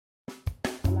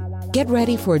Get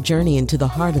ready for a journey into the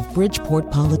heart of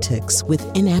Bridgeport politics with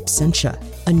In Absentia,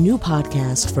 a new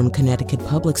podcast from Connecticut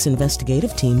Public's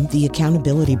investigative team, The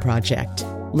Accountability Project.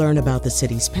 Learn about the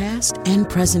city's past and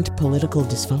present political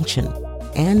dysfunction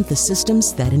and the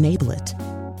systems that enable it.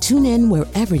 Tune in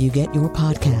wherever you get your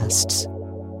podcasts.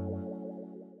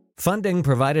 Funding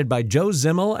provided by Joe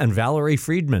Zimmel and Valerie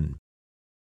Friedman.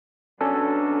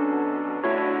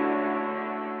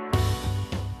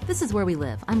 This is Where We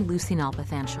Live. I'm Lucy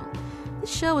Nalpathanchel.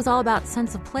 This show is all about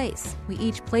sense of place. We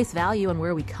each place value on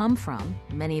where we come from.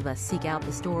 Many of us seek out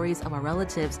the stories of our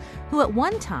relatives who at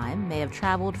one time may have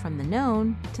traveled from the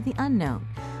known to the unknown.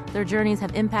 Their journeys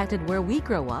have impacted where we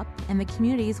grow up and the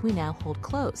communities we now hold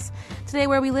close. Today,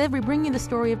 Where We Live, we bring you the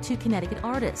story of two Connecticut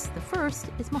artists. The first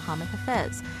is Mohammed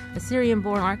Hafez, a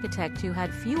Syrian-born architect who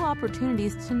had few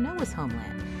opportunities to know his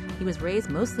homeland. He was raised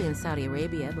mostly in Saudi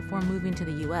Arabia before moving to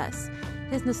the U.S.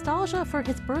 His nostalgia for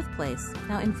his birthplace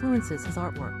now influences his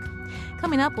artwork.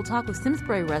 Coming up, we'll talk with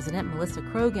Simsbury resident Melissa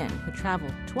Krogan, who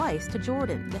traveled twice to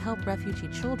Jordan to help refugee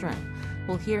children.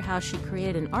 We'll hear how she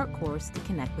created an art course to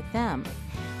connect with them.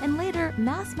 And later,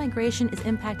 mass migration is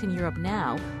impacting Europe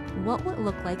now. What will it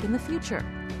look like in the future?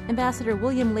 Ambassador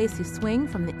William Lacey Swing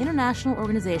from the International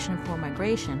Organization for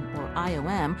Migration, or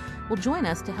IOM, will join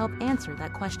us to help answer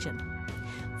that question.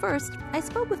 First, I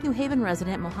spoke with New Haven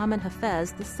resident Mohammed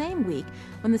Hafez the same week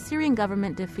when the Syrian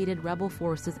government defeated rebel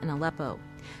forces in Aleppo.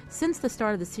 Since the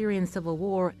start of the Syrian civil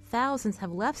war, thousands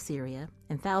have left Syria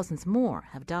and thousands more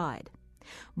have died.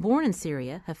 Born in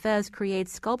Syria, Hafez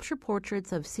creates sculpture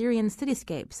portraits of Syrian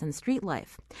cityscapes and street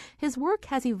life. His work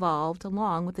has evolved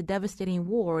along with the devastating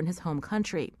war in his home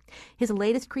country. His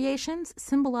latest creations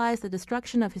symbolize the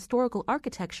destruction of historical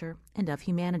architecture and of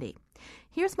humanity.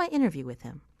 Here's my interview with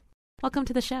him. Welcome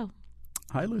to the show.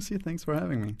 Hi, Lucy. Thanks for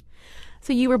having me.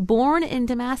 So you were born in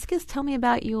Damascus. Tell me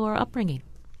about your upbringing.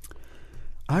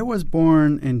 I was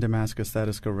born in Damascus, that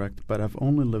is correct, but I've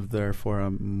only lived there for a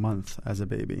month as a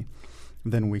baby.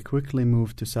 Then we quickly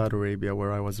moved to Saudi Arabia,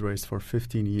 where I was raised for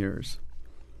 15 years.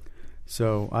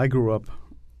 So I grew up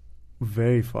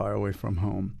very far away from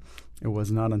home. It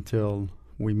was not until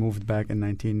we moved back in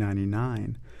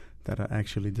 1999 that I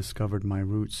actually discovered my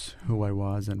roots, who I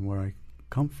was and where I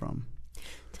come from.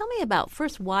 Tell me about,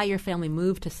 first, why your family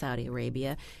moved to Saudi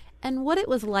Arabia and what it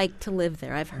was like to live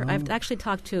there. I've actually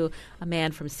talked to a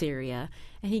man from Syria,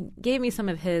 and he gave me some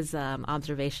of his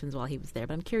observations while he was there,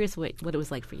 but I'm curious what it was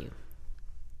like for you.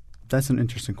 That's an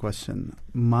interesting question.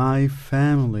 My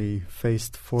family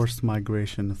faced forced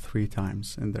migration 3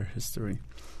 times in their history.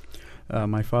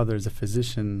 My father is a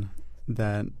physician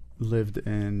that lived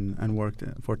in and worked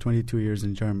for 22 years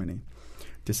in Germany.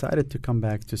 Decided to come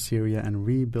back to Syria and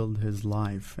rebuild his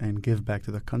life and give back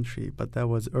to the country. But that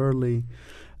was early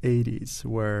 80s,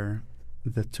 where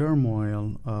the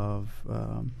turmoil of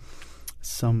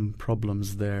some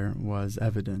problems there was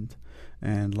evident,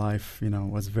 and life,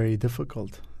 was very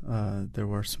difficult. There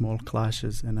were small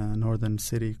clashes in a northern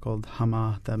city called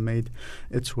Hama that made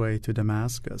its way to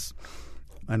Damascus.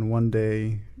 And one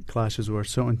day, clashes were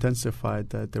so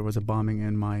intensified that there was a bombing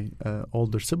in my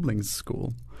older siblings'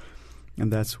 school.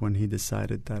 And that's when he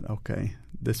decided that, okay,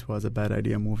 this was a bad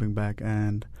idea moving back,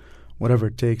 and whatever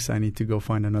it takes, I need to go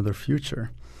find another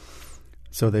future.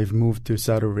 So they've moved to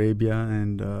Saudi Arabia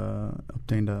and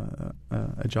obtained a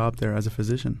job there as a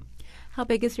physician. How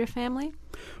big is your family?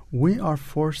 We are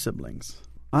 4 siblings.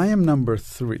 I am number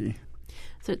 3.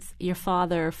 So your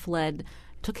father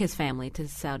took his family to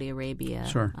Saudi Arabia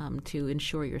Sure. To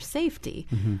ensure your safety.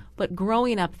 Mm-hmm. But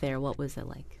growing up there, what was it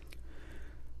like?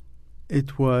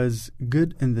 It was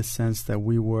good in the sense that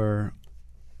we were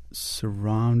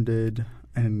surrounded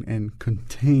and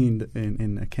contained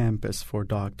in a campus for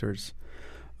doctors.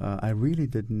 I really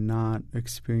did not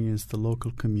experience the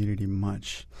local community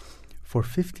much. For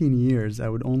 15 years, I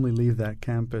would only leave that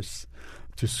campus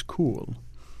to school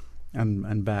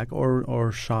and back,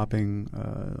 or shopping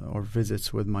or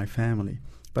visits with my family.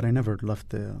 But I never left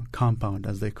the compound,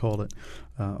 as they call it,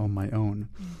 on my own.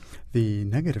 The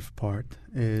negative part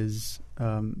is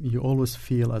you always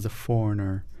feel as a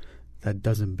foreigner that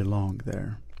doesn't belong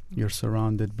there. You're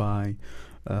surrounded by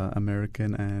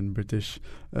American and British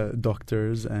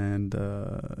doctors and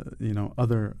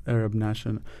other Arab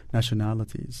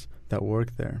nationalities that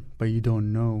work there, but you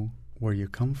don't know where you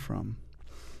come from.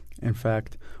 In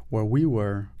fact, where we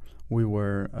were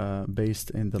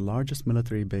based in the largest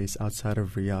military base outside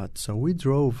of Riyadh. So we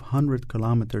drove 100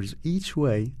 kilometers each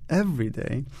way every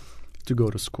day to go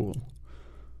to school.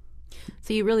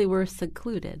 So you really were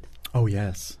secluded. Oh,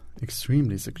 yes,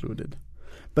 extremely secluded.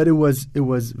 But it was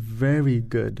very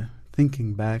good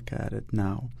thinking back at it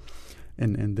now.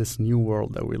 in this new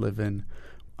world that we live in,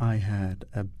 I had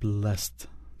a blessed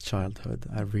childhood.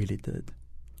 I really did.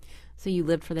 So you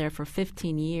lived there for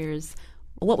 15 years.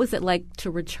 What was it like to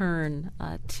return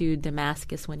to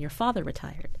Damascus when your father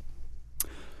retired?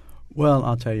 Well,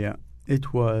 I'll tell you,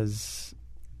 it was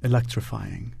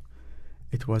electrifying.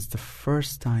 It was the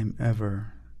first time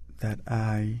ever that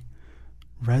I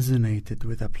resonated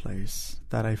with a place,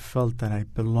 that I felt that I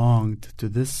belonged to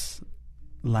this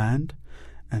land,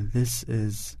 and this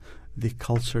is the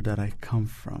culture that I come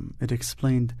from. It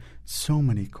explained so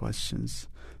many questions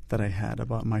that I had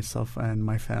about myself and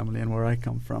my family and where I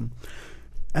come from.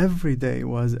 Every day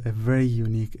was a very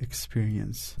unique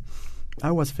experience.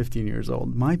 I was 15 years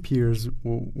old. My peers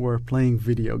were playing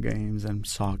video games and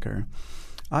soccer.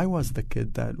 I was the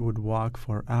kid that would walk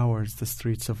for hours the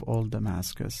streets of old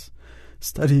Damascus,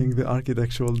 studying the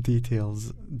architectural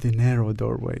details, the narrow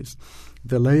doorways,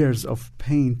 the layers of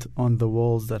paint on the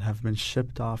walls that have been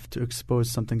shipped off to expose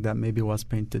something that maybe was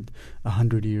painted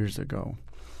 100 years ago.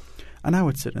 And I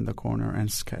would sit in the corner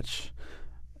and sketch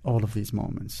all of these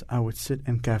moments. I would sit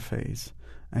in cafes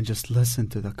and just listen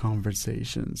to the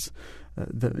conversations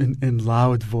in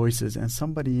loud voices, and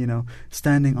somebody,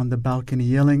 standing on the balcony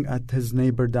yelling at his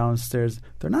neighbor downstairs.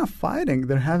 They're not fighting.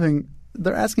 They're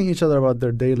asking each other about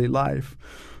their daily life.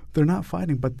 They're not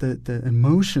fighting, but the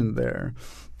emotion there,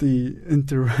 the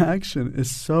interaction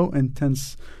is so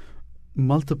intense,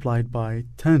 multiplied by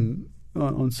 10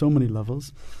 on so many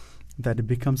levels, that it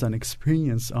becomes an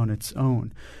experience on its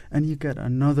own. And you get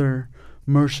another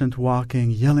merchant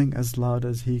walking, yelling as loud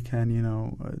as he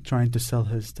can, trying to sell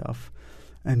his stuff.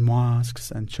 And mosques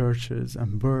and churches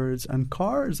and birds and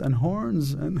cars and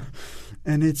horns. And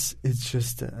it's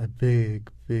just a big,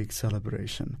 big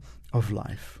celebration of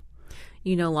life.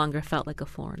 You no longer felt like a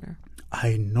foreigner.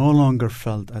 I no longer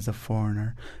felt as a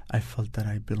foreigner. I felt that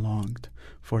I belonged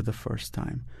for the first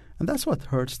time. And that's what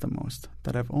hurts the most,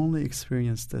 that I've only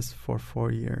experienced this for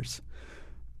 4 years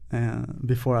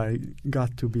before I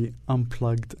got to be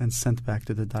unplugged and sent back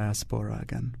to the diaspora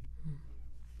again.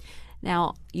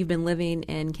 Now, you've been living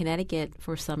in Connecticut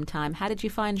for some time. How did you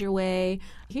find your way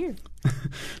here?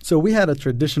 So we had a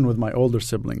tradition with my older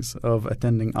siblings of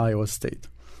attending Iowa State.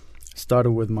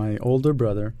 Started with my older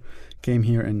brother, came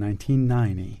here in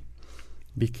 1990,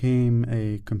 became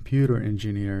a computer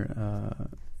engineer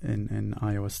in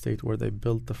Iowa State, where they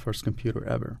built the first computer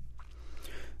ever.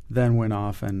 Then went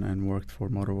off and worked for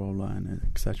Motorola and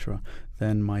etc.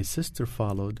 Then my sister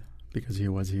followed because he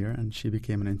was here, and she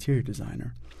became an interior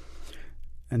designer.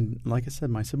 And like I said,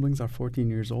 my siblings are 14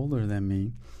 years older than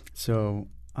me, so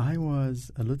I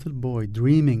was a little boy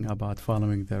dreaming about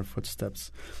following their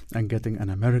footsteps and getting an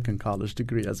American college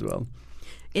degree as well.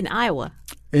 In Iowa?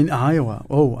 In Iowa.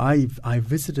 Oh, I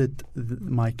visited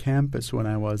my campus when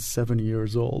I was 7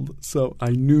 years old, so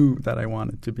I knew that I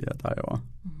wanted to be at Iowa.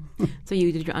 Mm-hmm. So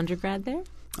you did your undergrad there?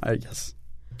 Yes.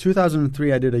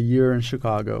 2003, I did a year in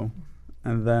Chicago,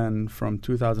 and then from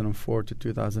 2004 to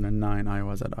 2009, I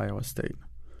was at Iowa State.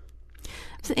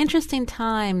 It's an interesting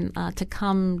time to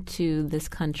come to this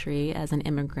country as an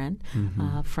immigrant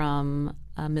from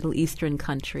a Middle Eastern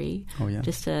country. Oh, yeah.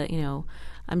 Just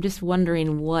I'm just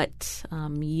wondering what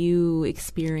you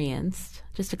experienced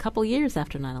just a couple years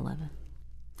after 9/11.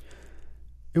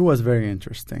 It was very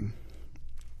interesting.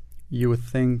 You would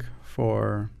think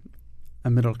for a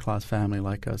middle-class family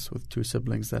like us with two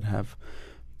siblings that have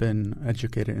been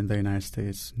educated in the United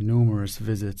States, numerous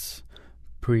visits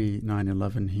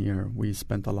pre-9/11 here, we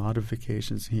spent a lot of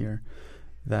vacations here,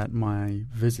 that my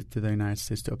visit to the United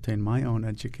States to obtain my own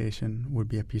education would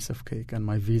be a piece of cake and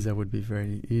my visa would be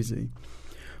very easy.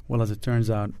 Well, as it turns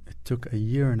out, it took a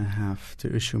year and a half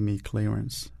to issue me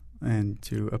clearance and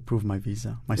to approve my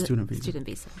visa, my student visa. Student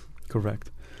visa. Correct.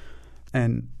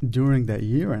 And during that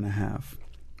year and a half,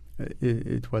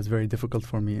 it was very difficult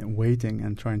for me waiting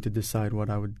and trying to decide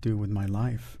what I would do with my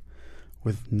life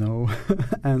with no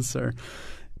answer.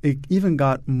 It even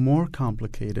got more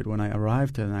complicated when I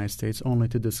arrived to the United States, only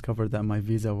to discover that my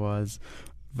visa was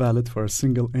valid for a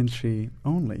single entry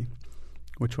only,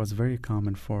 which was very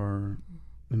common for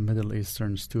Middle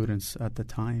Eastern students at the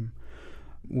time,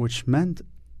 which meant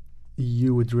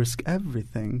you would risk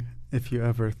everything if you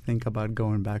ever think about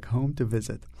going back home to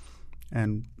visit.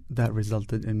 And that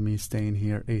resulted in me staying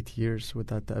here 8 years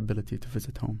without the ability to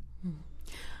visit home.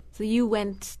 So you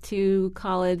went to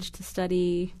college to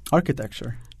study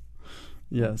architecture.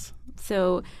 Yes.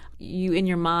 So you, in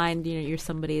your mind, you're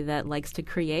somebody that likes to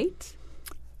create?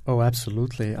 Oh,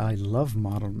 absolutely. I love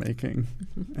model making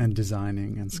and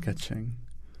designing and sketching.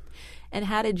 And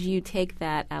how did you take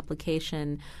that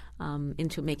application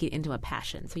into make it into a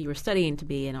passion? So you were studying to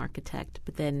be an architect,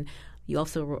 but then you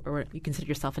also you consider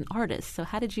yourself an artist. So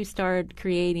how did you start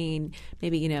creating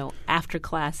maybe, after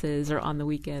classes or on the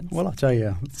weekends? Well, I'll tell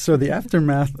you. So the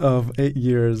aftermath of 8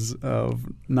 years of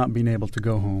not being able to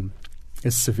go home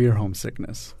is severe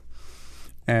homesickness.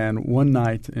 And one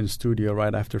night in studio,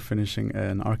 right after finishing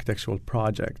an architectural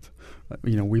project,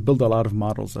 we built a lot of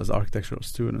models as architectural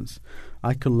students.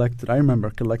 I remember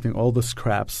collecting all the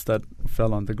scraps that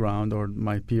fell on the ground or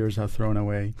my peers have thrown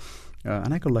away,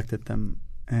 and I collected them.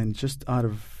 And just out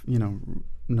of,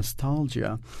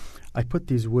 nostalgia, I put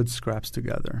these wood scraps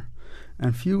together. And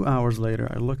a few hours later,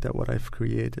 I looked at what I've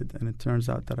created, and it turns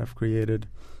out that I've created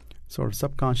sort of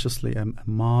subconsciously a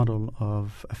model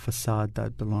of a facade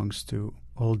that belongs to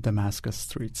old Damascus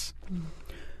streets. Mm.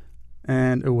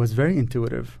 And it was very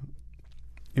intuitive.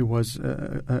 It was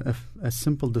a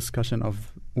simple discussion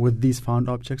with these found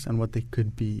objects and what they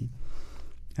could be.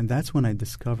 And that's when I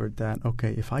discovered that,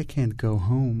 okay, if I can't go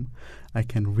home, I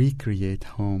can recreate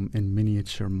home in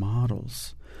miniature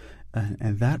models.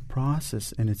 And that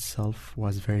process in itself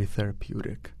was very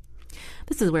therapeutic.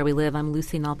 This is Where We Live. I'm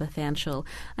Lucy Nalpathanchil.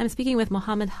 I'm speaking with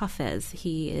Mohammed Hafez.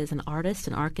 He is an artist,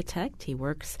 an architect. He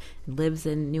works and lives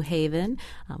in New Haven,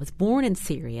 was born in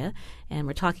Syria, and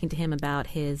we're talking to him about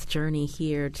his journey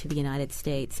here to the United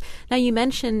States. Now, you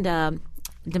mentioned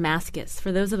Damascus.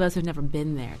 For those of us who've never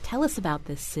been there, tell us about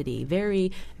this city.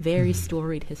 Very, very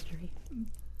storied history.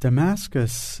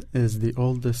 Damascus is the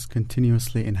oldest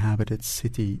continuously inhabited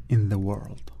city in the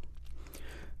world.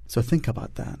 So think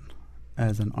about that.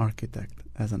 As an architect,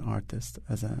 as an artist,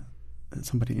 as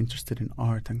somebody interested in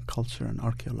art and culture and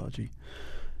archaeology,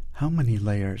 how many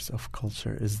layers of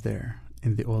culture is there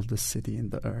in the oldest city in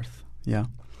the earth? Yeah.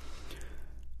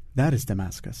 That is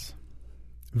Damascus.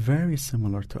 Very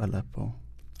similar to Aleppo,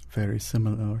 very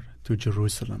similar to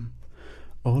Jerusalem.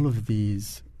 All of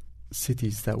these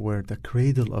cities that were the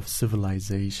cradle of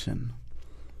civilization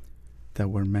that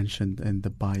were mentioned in the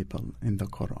Bible, in the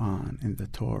Quran, in the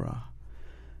Torah.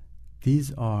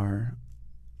 These are,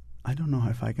 I don't know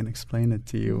if I can explain it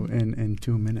to you in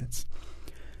 2 minutes.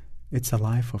 It's a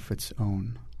life of its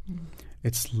own. Mm.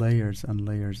 It's layers and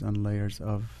layers and layers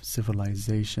of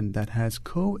civilization that has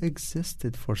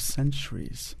coexisted for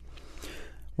centuries.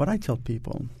 What I tell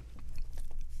people,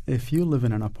 if you live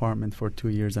in an apartment for 2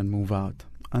 years and move out,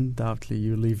 undoubtedly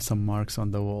you leave some marks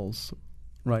on the walls,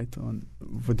 right,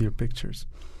 with your pictures.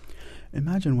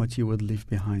 Imagine what you would leave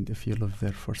behind if you lived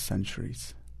there for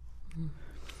centuries.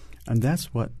 And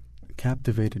that's what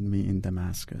captivated me in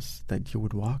Damascus, that you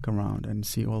would walk around and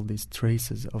see all these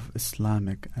traces of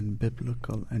Islamic and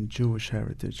biblical and Jewish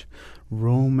heritage,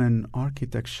 Roman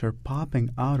architecture popping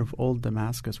out of old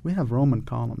Damascus. We have Roman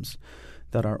columns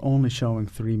that are only showing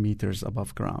 3 meters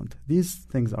above ground. These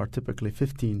things are typically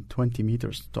 15, 20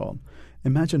 meters tall.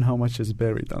 Imagine how much is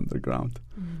buried underground.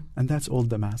 Mm. And that's old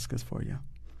Damascus for you.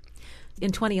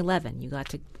 In 2011, you got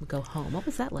to go home. What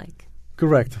was that like?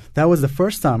 Correct. That was the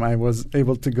first time I was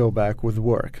able to go back with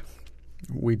work.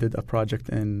 We did a project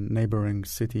in neighboring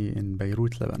city in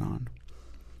Beirut, Lebanon.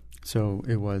 So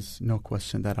it was no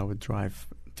question that I would drive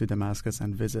to Damascus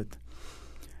and visit.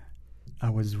 I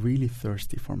was really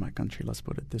thirsty for my country, let's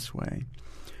put it this way.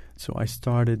 So I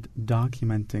started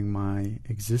documenting my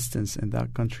existence in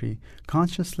that country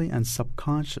consciously and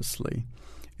subconsciously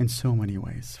in so many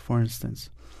ways. For instance,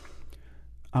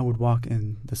 I would walk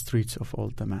in the streets of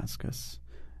old Damascus,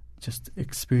 just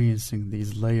experiencing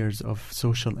these layers of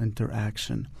social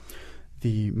interaction,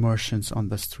 the merchants on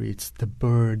the streets, the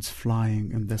birds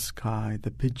flying in the sky,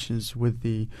 the pigeons with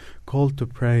the call to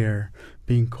prayer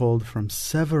being called from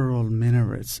several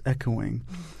minarets echoing,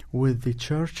 with the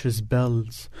church's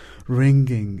bells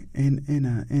ringing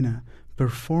in a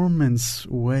performance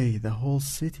way. The whole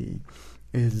city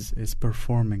is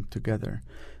performing together.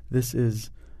 This is...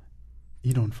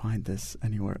 You don't find this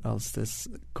anywhere else, this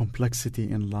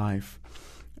complexity in life,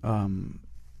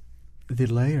 the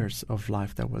layers of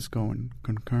life that was going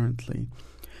concurrently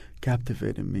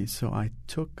captivated me. So I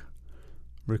took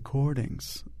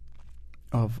recordings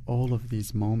of all of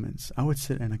these moments. I would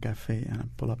sit in a cafe and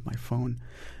I'd pull up my phone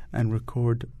and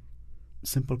record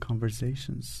simple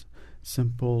conversations,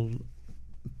 simple,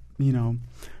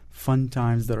 fun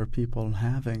times that are people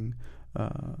having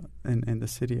in the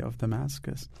city of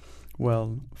Damascus.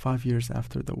 Well, 5 years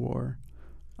after the war,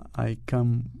 I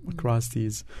come across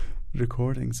these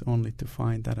recordings only to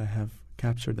find that I have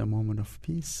captured a moment of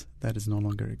peace that is no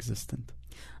longer existent.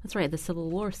 That's right. The Civil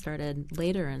War started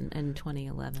later in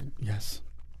 2011. Yes.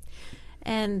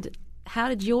 And how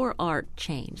did your art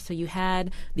change? So you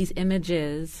had these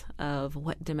images of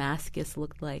what Damascus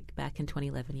looked like back in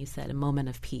 2011. You said a moment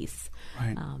of peace.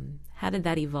 Right. How did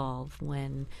that evolve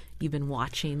when you've been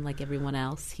watching, like everyone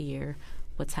else here,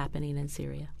 what's happening in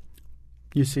Syria?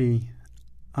 You see,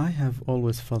 I have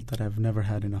always felt that I've never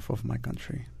had enough of my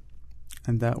country.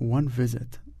 And that one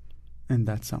visit in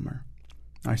that summer,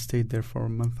 I stayed there for a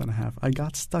month and a half. I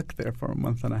got stuck there for a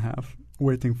month and a half,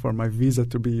 waiting for my visa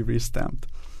to be re-stamped,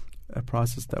 a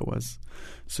process that was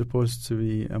supposed to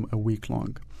be a week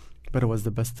long. But it was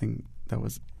the best thing that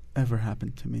was ever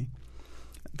happened to me.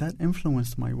 That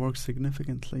influenced my work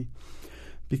significantly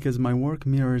because my work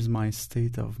mirrors my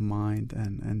state of mind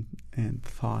and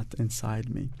thought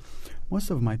inside me. Most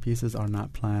of my pieces are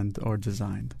not planned or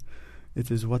designed.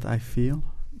 It is what I feel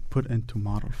put into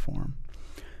model form.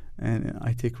 And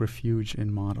I take refuge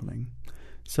in modeling.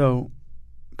 So,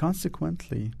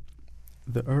 consequently,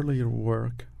 the earlier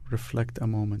work reflect a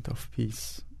moment of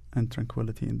peace and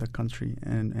tranquility in the country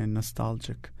and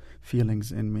nostalgic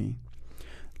feelings in me.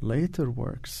 Later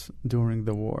works during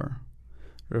the war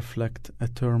reflect a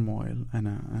turmoil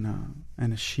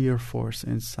and a sheer force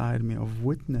inside me of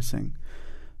witnessing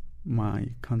my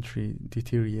country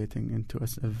deteriorating into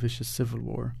a vicious civil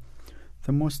war.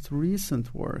 The most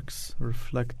recent works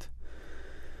reflect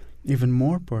even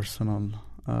more personal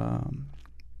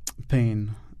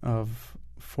pain of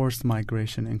forced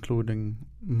migration, including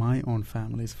my own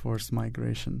family's forced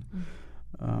migration,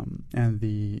 and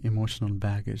the emotional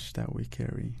baggage that we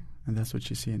carry. And that's what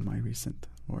you see in my recent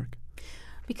work.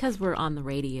 Because we're on the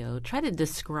radio, try to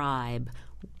describe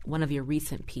one of your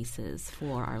recent pieces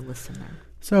for our listener.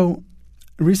 So,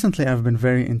 recently I've been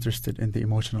very interested in the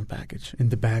emotional baggage, in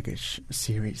the Baggage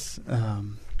series.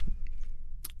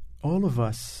 All of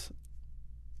us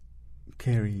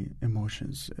carry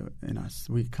emotions in us.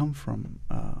 We come from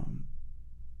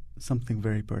something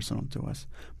very personal to us.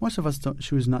 Most of us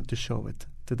choose not to show it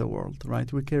to the world,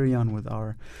 right? We carry on with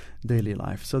our daily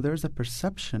life. So there's a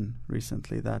perception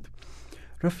recently that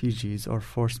refugees or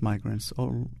forced migrants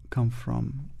all come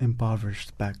from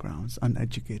impoverished backgrounds,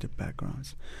 uneducated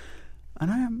backgrounds. And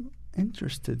I am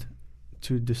interested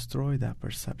to destroy that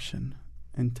perception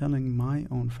in telling my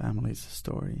own family's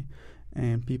story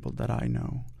and people that I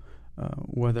know,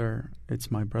 whether it's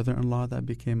my brother-in-law that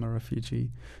became a refugee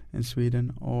in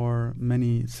Sweden or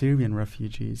many Syrian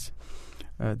refugees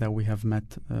that we have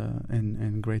met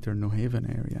in Greater New Haven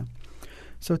area.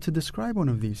 So to describe one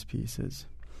of these pieces,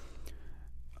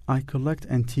 I collect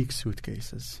antique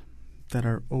suitcases that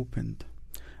are opened,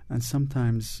 and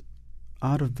sometimes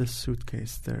out of this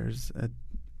suitcase there's a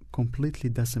completely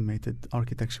decimated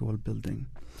architectural building,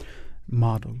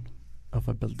 model of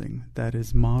a building that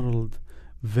is modeled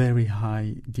very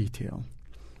high detail.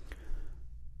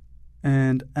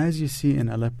 And as you see in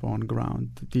Aleppo on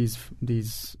ground,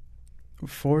 these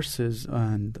forces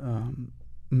and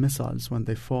missiles, when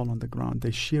they fall on the ground,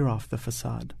 they shear off the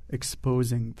facade,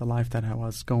 exposing the life that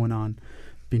was going on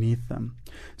beneath them.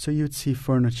 So you'd see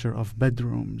furniture of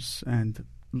bedrooms and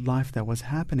life that was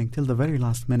happening till the very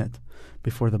last minute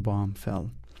before the bomb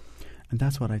fell. And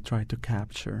that's what I try to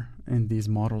capture in these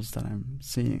models that I'm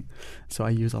seeing. So I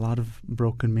use a lot of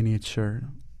broken miniature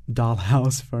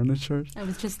dollhouse furniture. I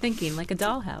was just thinking, like a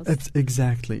dollhouse. It's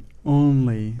exactly.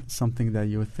 Only something that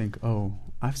you would think, oh,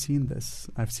 I've seen this.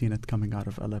 I've seen it coming out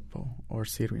of Aleppo or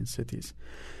Syrian cities.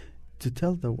 To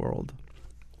tell the world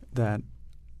that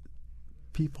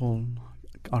people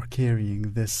are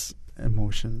carrying this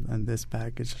emotion and this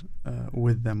baggage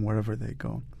with them wherever they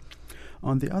go.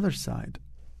 On the other side,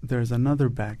 there's another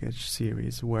Baggage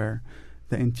series where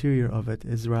the interior of it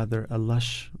is rather a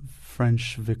lush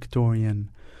French Victorian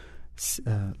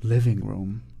living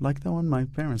room, like the one my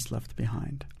parents left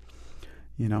behind.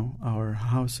 You know, our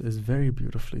house is very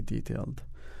beautifully detailed.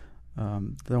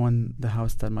 The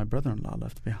house that my brother-in-law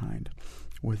left behind,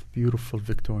 with beautiful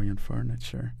Victorian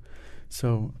furniture.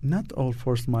 So not all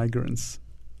forced migrants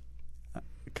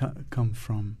come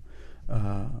from,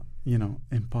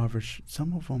 impoverished.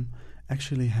 Some of them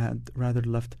actually had rather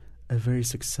left a very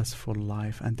successful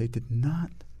life, and they did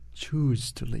not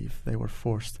choose to leave. They were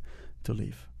forced to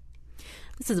leave.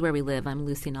 This is Where We Live. I'm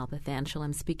Lucy Nalpathanchel.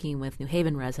 I'm speaking with New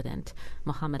Haven resident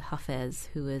Mohammed Hafez,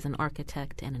 who is an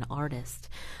architect and an artist.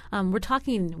 We're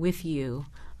talking with you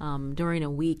during a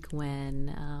week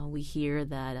when we hear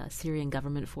that Syrian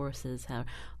government forces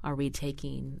are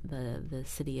retaking the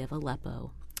city of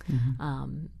Aleppo.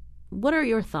 Mm-hmm. What are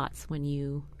your thoughts when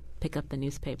you pick up the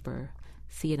newspaper,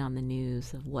 see it on the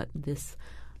news of what this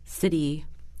city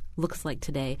looks like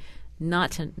today?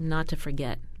 Not to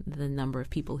forget the number of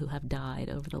people who have died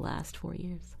over the last 4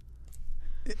 years.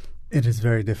 It is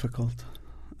very difficult.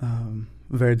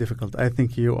 Very difficult. I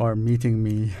think you are meeting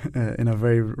me in a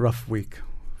very rough week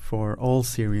for all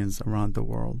Syrians around the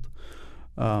world.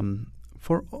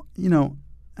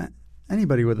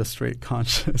 Anybody with a straight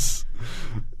conscience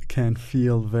can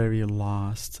feel very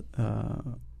lost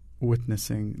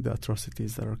witnessing the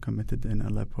atrocities that are committed in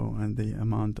Aleppo and the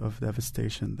amount of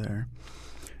devastation there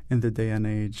in the day and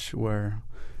age where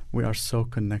we are so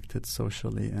connected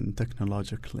socially and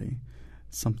technologically.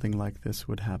 Something like this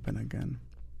would happen again.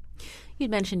 You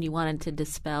mentioned you wanted to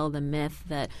dispel the myth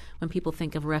that when people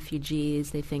think of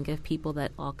refugees, they think of people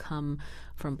that all come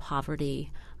from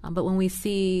poverty. But when we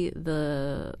see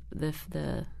the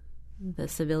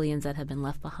civilians that have been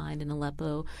left behind in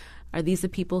Aleppo, are these the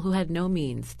people who had no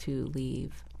means to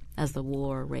leave as the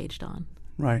war raged on?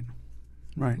 Right.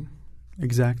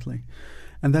 Exactly.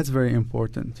 And that's very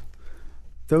important.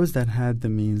 Those that had the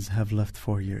means have left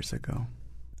 4 years ago.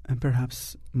 And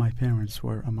perhaps my parents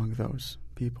were among those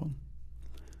people.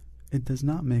 It does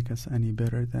not make us any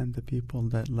better than the people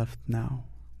that left now.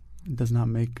 It does not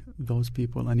make those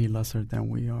people any lesser than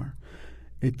we are.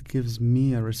 It gives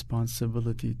me a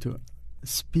responsibility to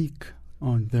speak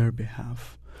on their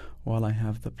behalf while I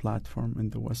have the platform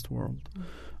in the West world,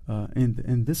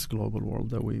 in this global world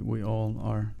that we all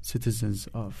are citizens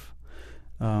of.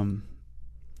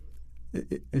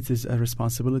 It is a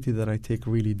responsibility that I take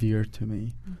really dear to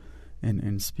me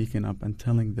in speaking up and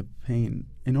telling the pain.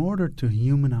 In order to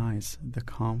humanize the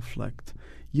conflict,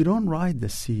 you don't ride the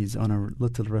seas on a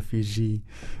little refugee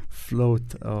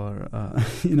float or,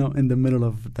 in the middle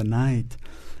of the night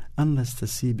unless the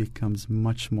sea becomes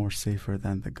much more safer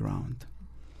than the ground.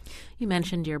 You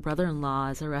mentioned your brother-in-law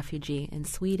as a refugee in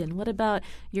Sweden. What about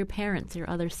your parents, your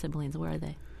other siblings? Where are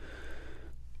they?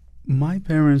 My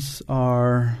parents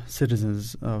are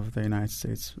citizens of the United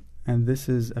States, and this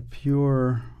is a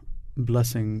pure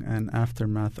blessing and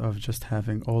aftermath of just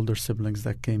having older siblings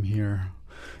that came here,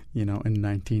 in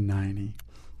 1990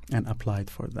 and applied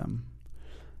for them.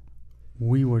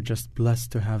 We were just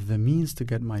blessed to have the means to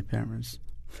get my parents.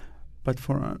 But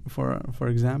for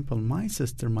example,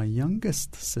 my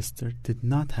youngest sister, did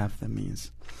not have the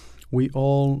means. We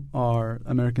all are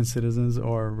American citizens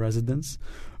or residents,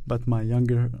 but my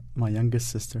youngest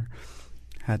sister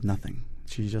had nothing.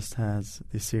 She just has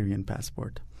the Syrian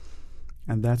passport.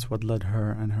 And that's what led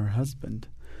her and her husband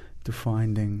to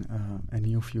finding a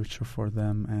new future for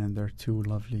them and their two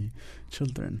lovely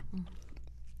children.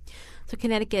 So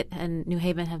Connecticut and New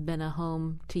Haven have been a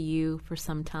home to you for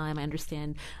some time. I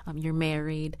understand you're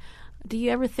married. Do you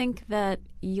ever think that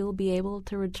you'll be able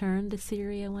to return to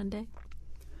Syria one day?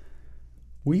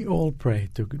 We all pray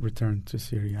to return to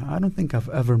Syria. I don't think I've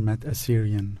ever met a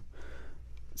Syrian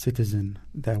citizen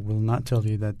that will not tell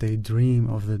you that they dream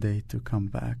of the day to come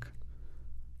back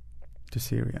to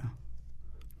Syria.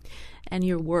 And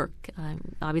your work,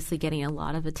 obviously getting a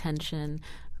lot of attention.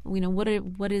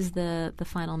 What is the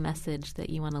final message that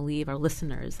you want to leave our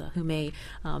listeners who may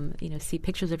see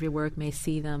pictures of your work, may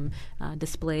see them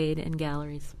displayed in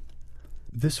galleries?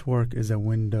 This work is a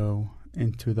window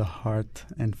into the heart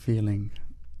and feeling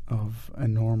of a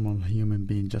normal human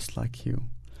being just like you,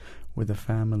 with a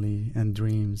family and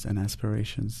dreams and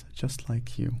aspirations just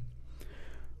like you.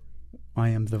 I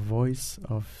am the voice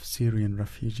of Syrian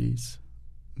refugees,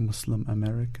 Muslim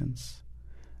Americans,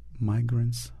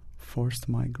 migrants, forced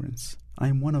migrants. I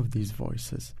am one of these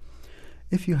voices.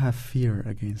 If you have fear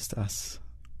against us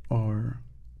or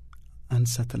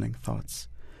unsettling thoughts,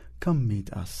 come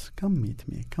meet us, come meet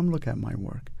me, come look at my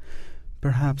work.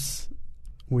 Perhaps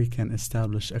we can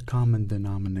establish a common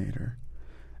denominator,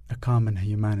 a common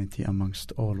humanity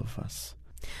amongst all of us.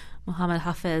 Mohammed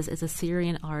Hafez is a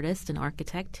Syrian artist and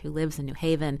architect who lives in New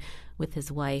Haven with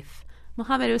his wife.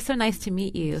 Mohammed, it was so nice to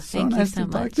meet you. Thank you so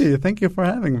much. Talk to you. Thank you for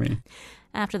having me.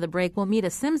 After the break, we'll meet a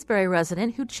Simsbury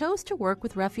resident who chose to work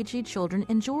with refugee children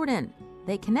in Jordan.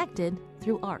 They connected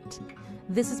through art.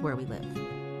 This is Where We Live.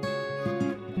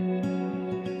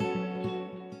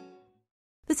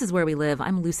 This is Where We Live.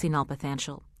 I'm Lucy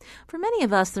Nalpathanchel. For many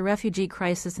of us, the refugee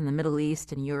crisis in the Middle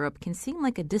East and Europe can seem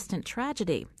like a distant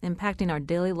tragedy, impacting our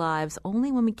daily lives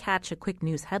only when we catch a quick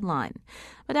news headline.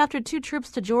 But after 2 trips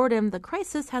to Jordan, the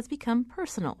crisis has become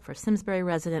personal for Simsbury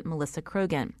resident Melissa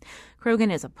Krogan.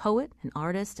 Krogan is a poet, an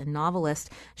artist, and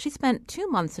novelist. She spent 2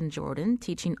 months in Jordan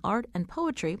teaching art and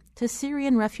poetry to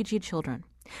Syrian refugee children.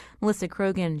 Melissa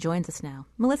Krogan joins us now.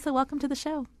 Melissa, welcome to the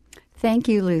show. Thank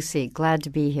you, Lucy. Glad to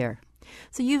be here.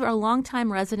 So you are a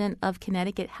longtime resident of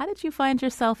Connecticut. How did you find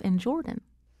yourself in Jordan?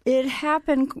 It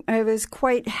was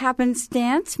quite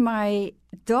happenstance. My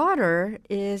daughter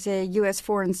is a U.S.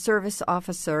 Foreign Service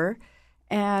officer,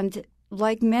 and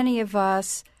like many of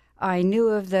us, I knew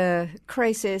of the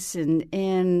crisis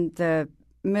in the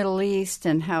Middle East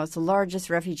and how it's the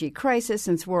largest refugee crisis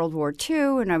since World War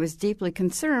II, and I was deeply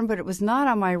concerned, but it was not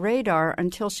on my radar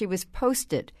until she was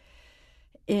posted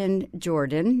in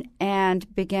Jordan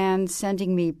and began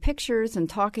sending me pictures and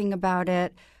talking about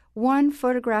it. One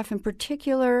photograph in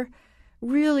particular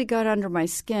really got under my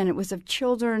skin. It was of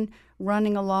children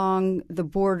running along the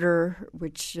border,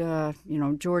 which,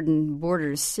 Jordan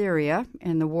borders Syria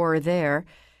and the war there,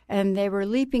 and they were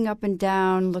leaping up and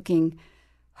down, looking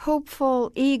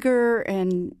hopeful, eager,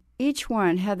 and each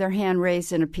one had their hand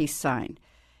raised in a peace sign.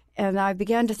 And I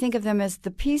began to think of them as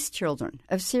the peace children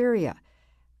of Syria.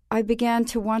 I began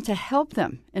to want to help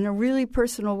them in a really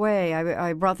personal way.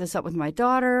 I brought this up with my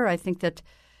daughter. I think that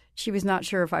she was not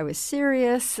sure if I was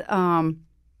serious. And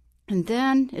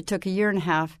then it took a year and a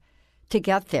half to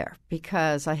get there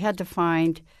because I had to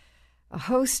find a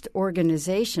host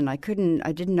organization. I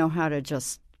didn't know how to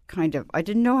I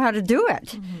didn't know how to do it.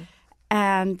 Mm-hmm.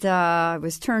 And I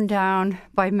was turned down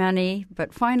by many,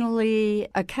 but finally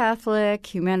a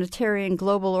Catholic humanitarian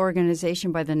global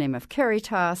organization by the name of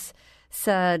Caritas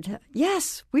said,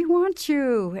 yes, we want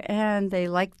you. And they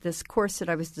liked this course that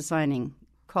I was designing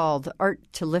called Art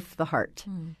to Lift the Heart.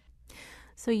 Mm.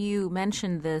 So you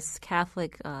mentioned this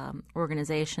Catholic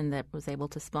organization that was able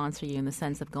to sponsor you in the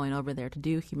sense of going over there to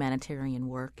do humanitarian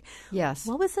work. Yes.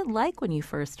 What was it like when you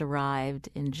first arrived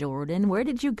in Jordan? Where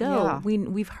did you go? Yeah.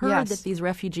 We've heard that these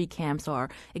refugee camps are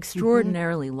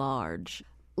extraordinarily large.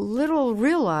 Little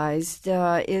realized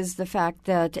is the fact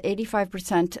that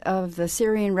 85% of the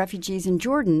Syrian refugees in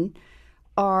Jordan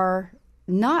are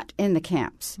not in the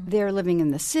camps. Mm-hmm. They're living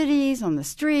in the cities, on the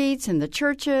streets, in the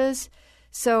churches.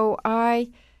 So I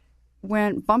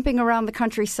went bumping around the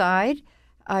countryside.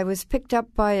 I was picked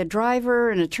up by a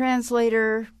driver and a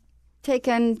translator,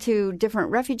 taken to different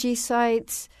refugee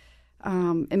sites.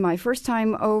 In my first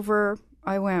time over,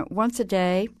 I went once a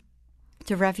day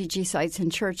to refugee sites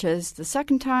and churches. The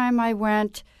second time I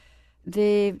went,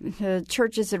 the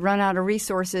churches had run out of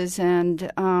resources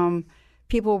and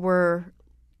people were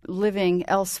living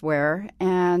elsewhere.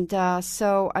 And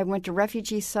so I went to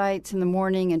refugee sites in the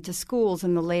morning and to schools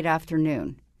in the late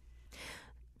afternoon.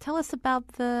 Tell us about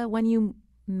when you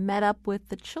met up with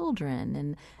the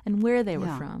children and where they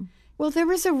were from. Well, there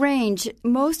was a range.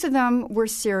 Most of them were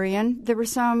Syrian. There were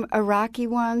some Iraqi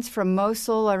ones from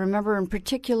Mosul. I remember in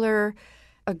particular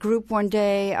a group one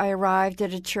day I arrived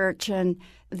at a church and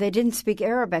they didn't speak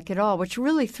Arabic at all, which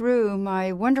really threw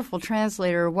my wonderful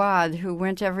translator, Wad, who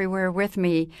went everywhere with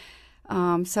me.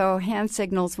 So hand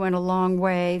signals went a long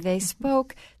way.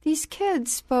 These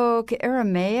kids spoke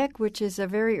Aramaic, which is a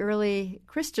very early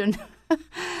Christian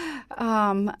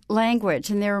language,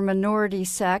 and they're a minority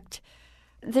sect.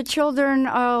 The children,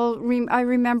 I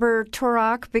remember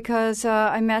Torak because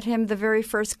I met him the very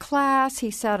first class.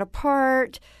 He sat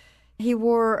apart. He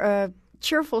wore a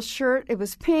cheerful shirt. It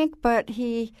was pink, but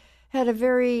he had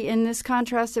in this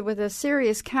contrasted with a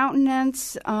serious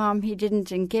countenance. He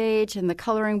didn't engage in the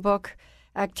coloring book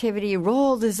activity,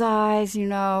 rolled his eyes,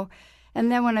 And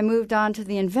then when I moved on to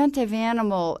the inventive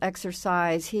animal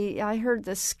exercise, I heard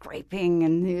the scraping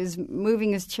and he was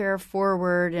moving his chair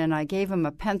forward and I gave him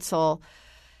a pencil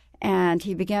and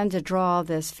he began to draw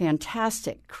this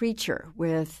fantastic creature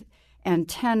with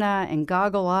antenna and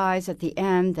goggle eyes at the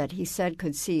end that he said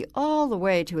could see all the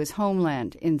way to his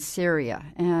homeland in Syria.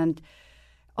 And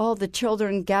all the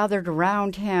children gathered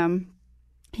around him.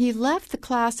 He left the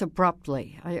class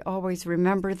abruptly. I always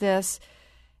remember this.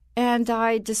 And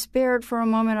I despaired for a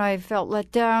moment. I felt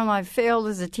let down. I failed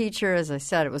as a teacher. As I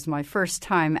said, it was my first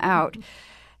time out.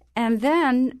 And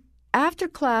then after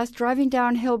class, driving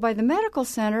downhill by the medical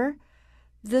center,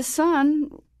 the sun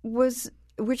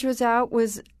which was out,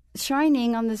 was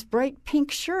shining on this bright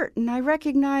pink shirt, and I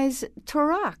recognized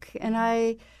Torak, and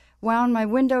I wound my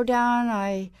window down.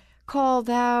 I called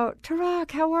out,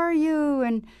 "Torak, how are you?"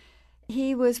 And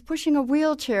he was pushing a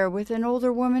wheelchair with an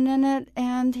older woman in it,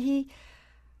 and he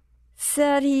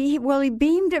said, he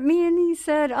beamed at me and he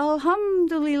said,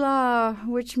 "Alhamdulillah,"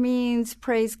 which means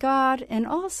praise God, and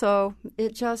also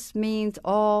it just means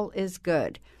all is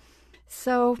good.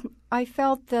 So I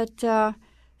felt that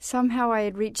somehow I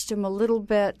had reached him a little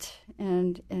bit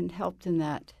and helped in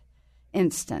that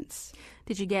instance.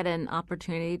 Did you get an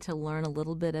opportunity to learn a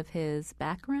little bit of his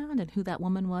background and who that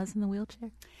woman was in the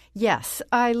wheelchair? Yes,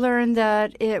 I learned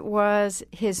that it was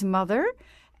his mother,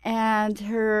 and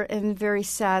very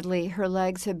sadly, her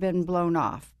legs had been blown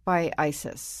off by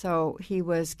ISIS. So he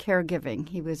was caregiving.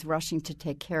 He was rushing to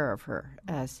take care of her,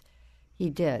 as he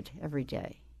did every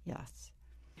day. Yes.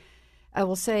 I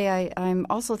will say I'm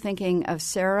also thinking of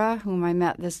Sarah, whom I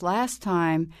met this last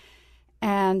time,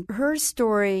 and her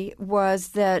story was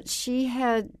that she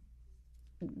had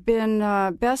been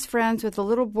best friends with a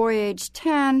little boy aged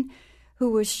 10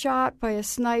 who was shot by a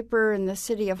sniper in the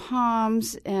city of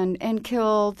Homs and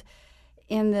killed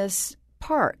in this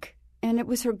park. And it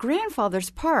was her grandfather's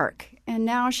park. And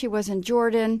now she was in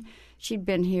Jordan. She'd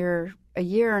been here a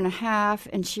year and a half,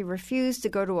 and she refused to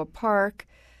go to a park.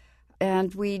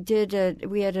 And we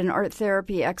had an art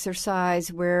therapy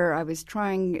exercise where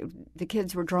the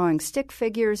kids were drawing stick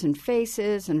figures and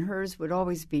faces, and hers would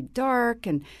always be dark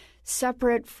and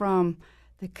separate from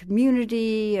the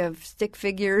community of stick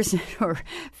figures or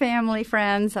family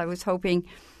friends I was hoping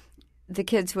the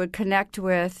kids would connect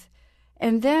with.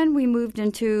 And then we moved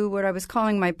into what I was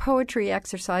calling my poetry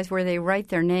exercise, where they write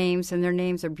their names, and their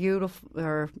names are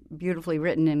beautifully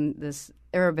written in this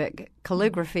Arabic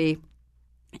calligraphy.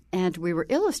 And we were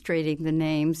illustrating the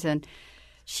names, and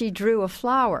she drew a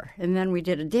flower. And then we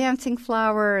did a dancing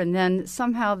flower, and then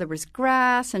somehow there was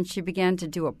grass, and she began to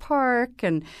do a park,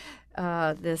 and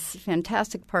this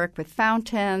fantastic park with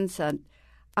fountains. And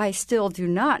I still do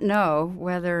not know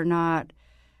whether or not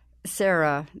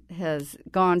Sarah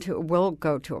will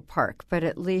go to a park, but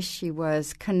at least she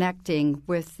was connecting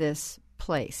with this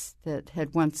place that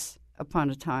had once upon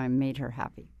a time made her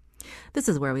happy. This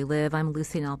is Where We Live. I'm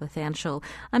Lucy Nalpathanchel.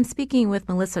 I'm speaking with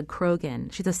Melissa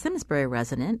Croghan. She's a Simsbury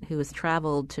resident who has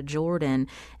traveled to Jordan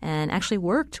and actually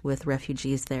worked with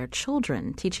refugees, their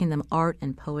children, teaching them art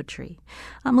and poetry.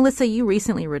 Melissa, you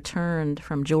recently returned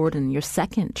from Jordan, your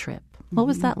second trip. What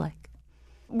was that like?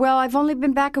 Well, I've only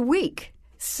been back a week.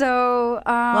 So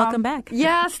welcome back.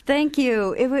 Yes, thank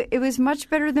you. It was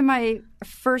much better than my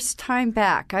first time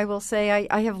back. I will say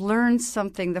I have learned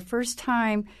something. The first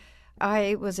time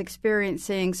I was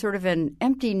experiencing sort of an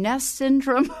empty nest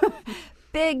syndrome,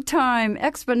 big time,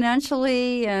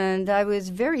 exponentially, and I was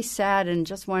very sad and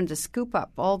just wanted to scoop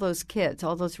up all those kids,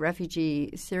 all those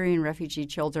Syrian refugee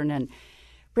children, and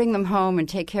bring them home and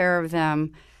take care of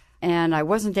them. And I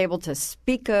wasn't able to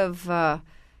speak of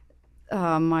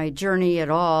my journey at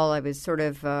all. I was sort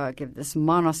of give this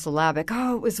monosyllabic,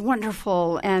 oh, it was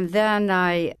wonderful. And then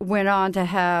I went on to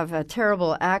have a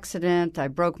terrible accident. I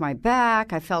broke my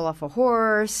back. I fell off a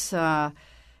horse.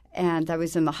 And I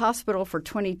was in the hospital for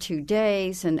 22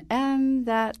 days. And in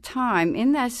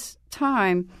this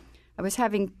time, I was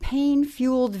having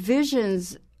pain-fueled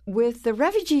visions with the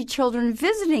refugee children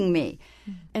visiting me.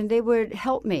 And they would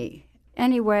help me.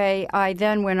 Anyway, I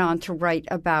then went on to write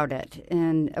about it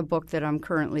in a book that I'm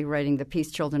currently writing, The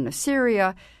Peace Children of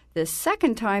Syria. This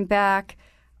second time back,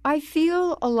 I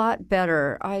feel a lot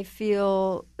better. I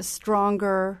feel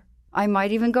stronger. I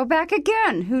might even go back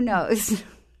again. Who knows?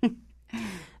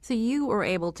 So you were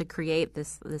able to create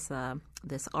this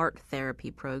art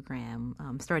therapy program,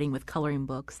 starting with coloring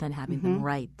books, then having them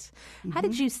write. How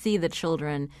did you see the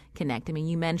children connect? I mean,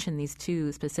 you mentioned these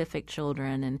two specific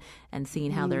children and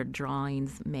seeing how their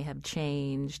drawings may have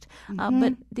changed.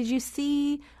 But did you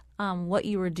see what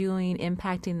you were doing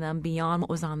impacting them beyond what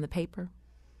was on the paper?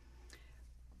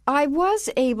 I would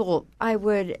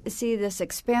see this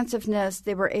expansiveness.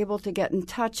 They were able to get in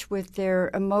touch with their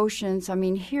emotions. I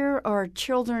mean, here are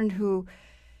children who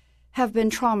have been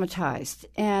traumatized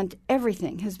and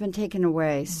everything has been taken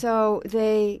away. So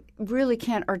they really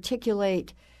can't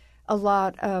articulate a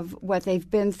lot of what they've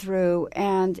been through,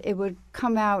 and it would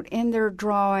come out in their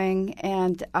drawing,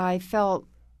 and I felt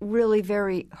really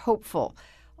very hopeful.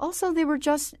 Also, they were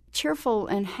just cheerful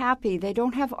and happy. They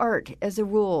don't have art as a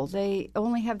rule. They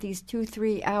only have these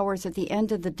 2-3 hours at the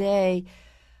end of the day.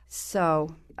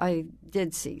 So I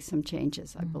did see some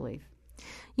changes, I believe.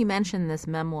 You mentioned this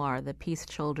memoir, The Peace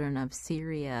Children of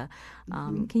Syria.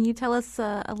 Can you tell us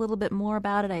a little bit more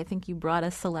about it? I think you brought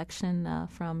a selection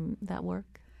from that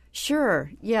work.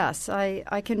 Sure, yes.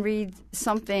 I can read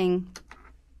something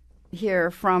here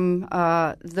from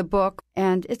the book,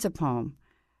 and it's a poem.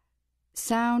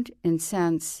 Sound and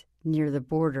sense near the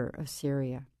border of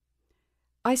Syria.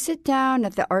 I sit down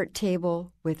at the art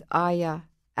table with Aya,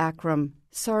 Akram,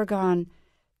 Sargon,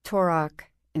 Torak,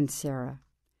 and Sarah.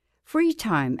 Free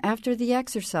time after the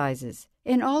exercises,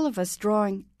 and all of us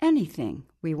drawing anything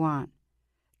we want.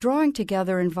 Drawing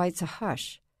together invites a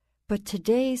hush, but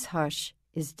today's hush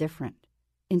is different.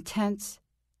 Intense,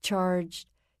 charged.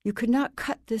 You could not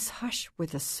cut this hush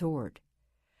with a sword.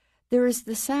 There is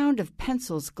the sound of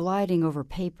pencils gliding over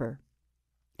paper,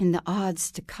 and the odd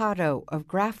staccato of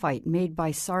graphite made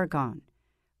by Sargon,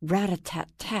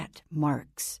 rat-a-tat-tat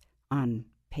marks on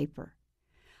paper.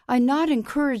 I nod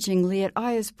encouragingly at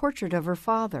Aya's portrait of her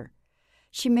father.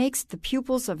 She makes the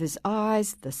pupils of his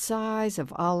eyes the size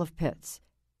of olive pits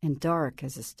and dark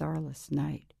as a starless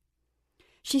night.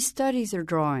 She studies her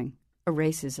drawing,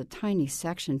 erases a tiny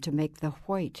section to make the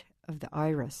white of the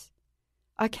iris.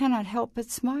 I cannot help but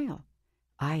smile.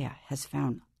 Aya has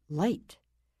found light.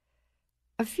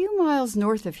 A few miles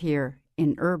north of here,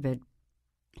 in Irbid,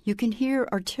 you can hear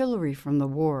artillery from the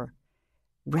war.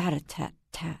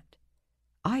 Rat-a-tat-tat.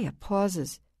 Aya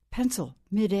pauses, pencil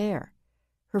midair.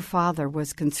 Her father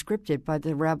was conscripted by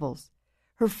the rebels,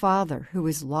 her father who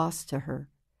is lost to her.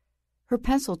 Her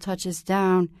pencil touches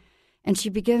down, and she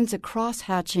begins a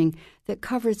cross-hatching that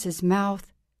covers his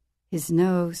mouth, his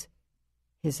nose,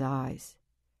 his eyes.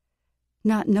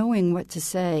 Not knowing what to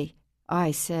say,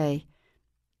 I say,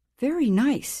 very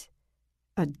nice,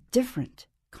 a different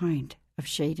kind of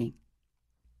shading.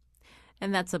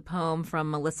 And that's a poem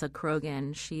from Melissa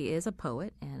Croghan. She is a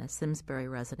poet and a Simsbury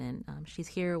resident. She's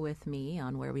here with me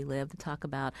on Where We Live to talk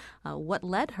about what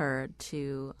led her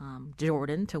to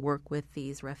Jordan to work with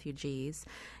these refugees.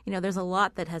 You know, there's a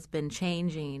lot that has been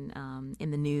changing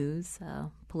in the news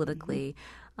politically.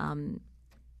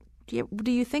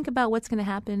 Do you think about what's going to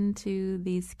happen to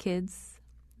these kids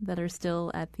that are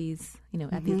still at these,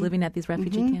 living at these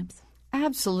refugee camps?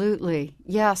 Absolutely,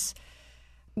 yes.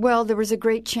 Well, there was a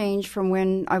great change from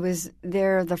when I was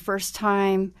there the first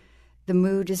time. The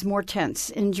mood is more tense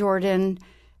in Jordan.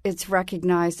 It's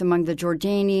recognized among the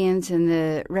Jordanians and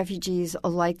the refugees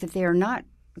alike that they are not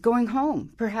going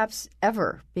home, perhaps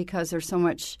ever, because there's so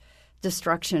much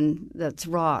destruction that's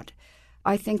wrought.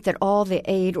 I think that all the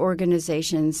aid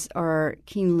organizations are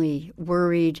keenly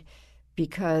worried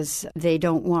because they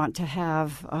don't want to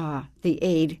have the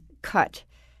aid cut.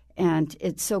 And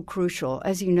it's so crucial,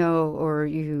 as you know, or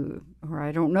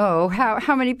I don't know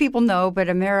how many people know, but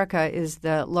America is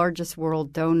the largest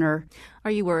world donor. Are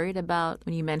you worried about,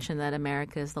 when you mentioned that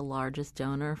America is the largest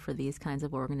donor for these kinds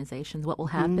of organizations, what will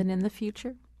happen in the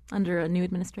future under a new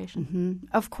administration?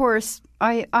 Of course,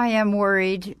 I am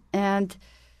worried, and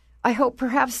I hope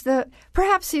perhaps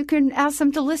you can ask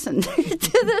them to listen to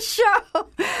the show,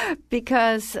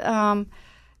 because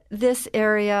this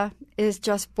area is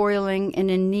just boiling and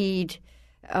in need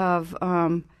of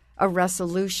a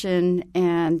resolution,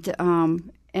 and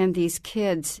these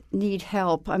kids need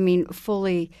help. I mean,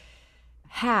 fully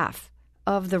half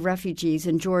of the refugees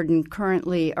in Jordan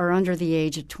currently are under the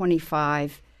age of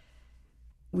 25.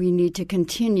 We need to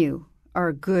continue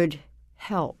our good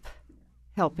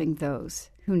helping those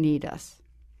who need us.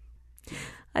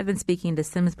 I've been speaking to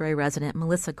Simsbury resident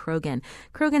Melissa Croghan.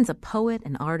 Croghan's a poet,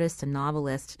 an artist, and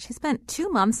novelist. She spent 2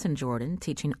 months in Jordan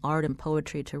teaching art and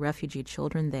poetry to refugee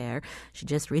children there. She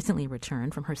just recently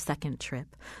returned from her second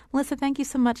trip. Melissa, thank you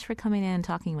so much for coming in and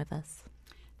talking with us.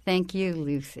 Thank you,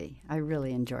 Lucy. I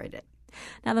really enjoyed it.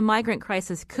 Now, the migrant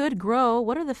crisis could grow.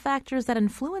 What are the factors that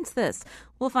influence this?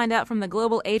 We'll find out from the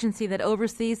global agency that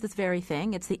oversees this very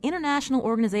thing. It's the International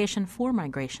Organization for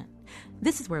Migration.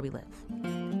 This is Where We Live.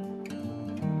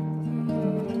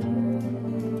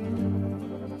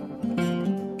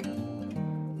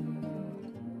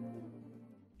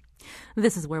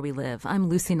 This is Where We Live. I'm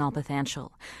Lucy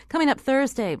Nalpathanchel. Coming up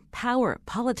Thursday, power,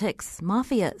 politics,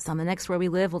 mafias. On the next Where We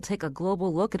Live, we'll take a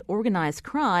global look at organized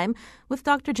crime with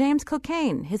Dr. James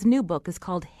Cockayne. His new book is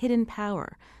called Hidden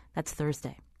Power. That's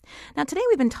Thursday. Now, today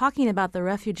we've been talking about the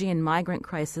refugee and migrant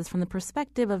crisis from the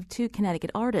perspective of 2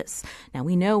 Connecticut artists. Now,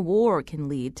 we know war can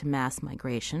lead to mass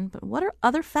migration, but what are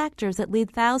other factors that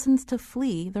lead thousands to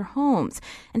flee their homes?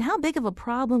 And how big of a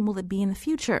problem will it be in the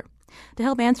future? To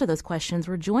help answer those questions,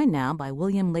 we're joined now by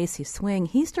William Lacey Swing.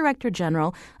 He's Director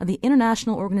General of the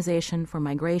International Organization for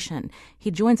Migration. He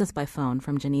joins us by phone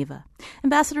from Geneva.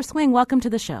 Ambassador Swing, welcome to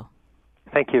the show.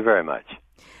 Thank you very much.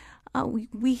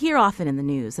 We hear often in the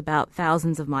news about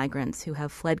thousands of migrants who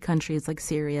have fled countries like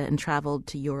Syria and traveled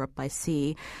to Europe by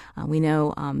sea. We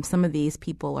know some of these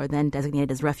people are then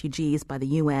designated as refugees by the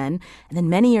UN, and then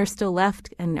many are still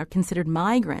left and are considered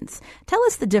migrants. Tell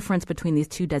us the difference between these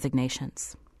 2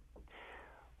 designations.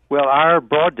 Well, our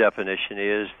broad definition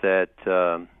is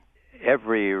that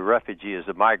every refugee is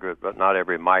a migrant, but not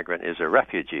every migrant is a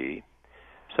refugee.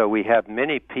 So we have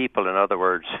many people, in other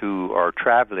words, who are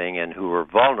traveling and who are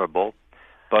vulnerable,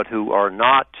 but who are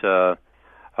not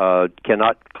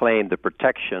cannot claim the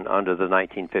protection under the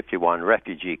 1951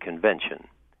 Refugee Convention.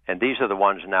 And these are the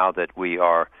ones now that we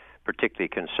are particularly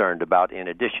concerned about, in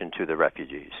addition to the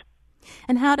refugees.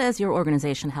 And how does your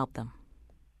organization help them?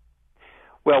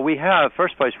 Well, we have,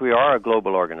 first place, we are a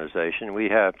global organization. We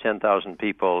have 10,000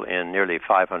 people in nearly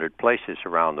 500 places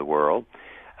around the world.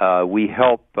 We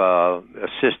help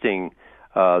assisting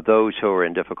those who are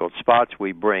in difficult spots.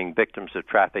 We bring victims of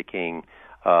trafficking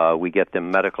We get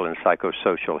them medical and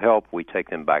psychosocial help. We take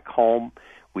them back home.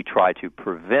 We try to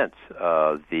prevent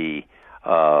the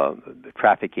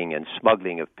trafficking and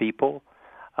smuggling of people.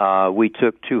 We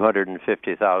took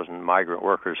 250,000 migrant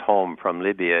workers home from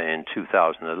Libya in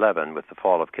 2011 with the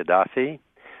fall of Gaddafi.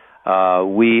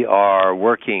 We are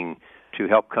working to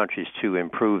help countries to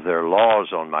improve their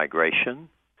laws on migration.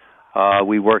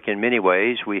 We work in many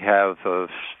ways. We have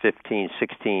 15,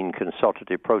 16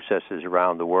 consultative processes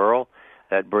around the world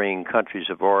that bring countries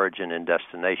of origin and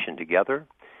destination together.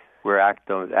 We're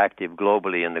active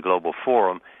globally in the Global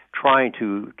Forum, trying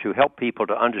to help people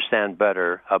to understand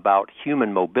better about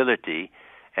human mobility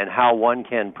and how one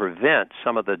can prevent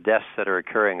some of the deaths that are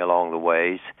occurring along the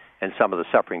ways and some of the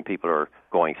suffering people are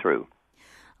going through.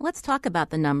 Let's talk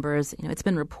about the numbers. It's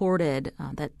been reported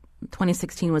that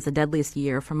 2016 was the deadliest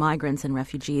year for migrants and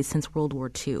refugees since World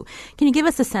War II. Can you give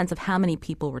us a sense of how many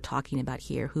people we're talking about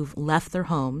here who've left their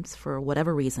homes for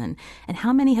whatever reason, and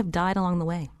how many have died along the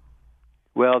way?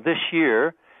 Well, this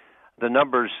year, the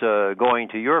numbers going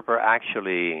to Europe are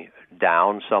actually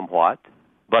down somewhat,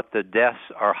 but the deaths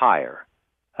are higher.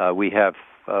 We have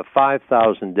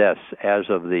 5,000 deaths as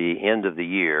of the end of the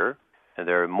year, and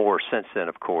there are more since then,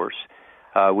 of course.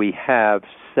 We have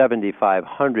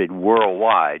 7,500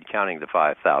 worldwide, counting the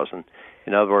 5,000.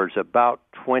 In other words, about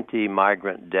 20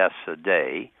 migrant deaths a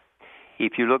day.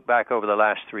 If you look back over the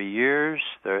last 3 years,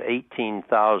 there are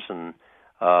 18,000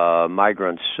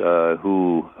 migrants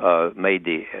who made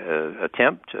the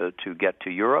attempt to get to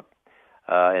Europe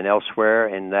and elsewhere,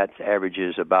 and that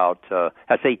averages about,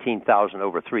 that's 18,000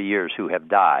 over 3 years who have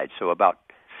died, so about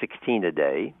 16 a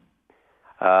day.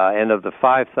 And of the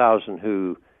 5,000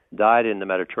 who died in the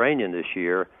Mediterranean this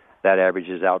year, that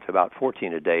averages out to about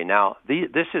 14 a day. Now,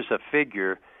 this is a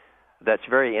figure that's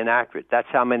very inaccurate. That's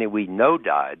how many we know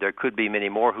died. There could be many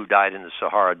more who died in the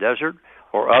Sahara Desert,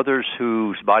 or others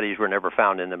whose bodies were never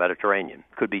found in the Mediterranean.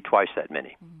 Could be twice that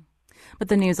many. But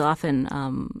the news often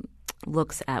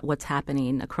looks at what's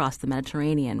happening across the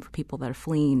Mediterranean for people that are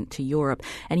fleeing to Europe.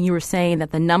 And you were saying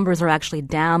that the numbers are actually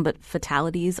down, but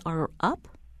fatalities are up?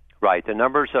 Right. The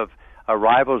numbers of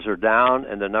arrivals are down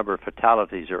and the number of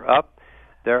fatalities are up.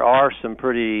 There are some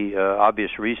pretty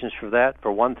obvious reasons for that.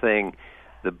 For one thing,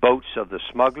 the boats of the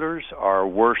smugglers are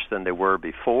worse than they were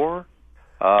before.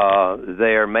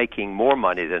 They are making more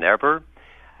money than ever.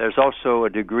 There's also a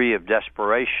degree of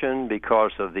desperation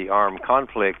because of the armed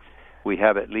conflict. We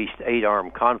have at least 8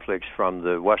 armed conflicts from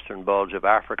the western bulge of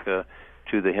Africa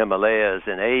to the Himalayas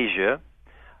in Asia.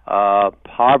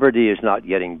 Poverty is not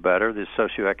getting better. The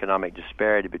socioeconomic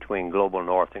disparity between global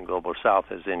north and global south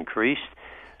has increased.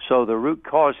 So the root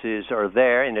causes are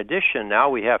there. In addition,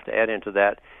 now we have to add into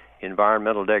that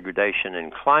environmental degradation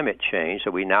and climate change,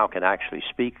 so we now can actually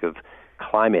speak of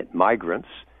climate migrants.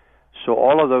 So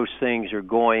all of those things are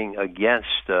going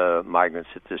against migrants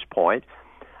at this point.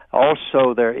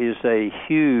 Also, there is a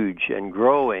huge and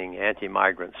growing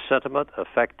anti-migrant sentiment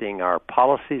affecting our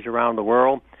policies around the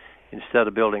world. Instead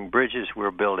of building bridges,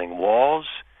 we're building walls.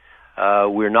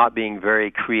 We're not being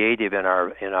very creative in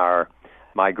our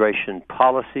migration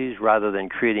policies. Rather than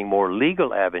creating more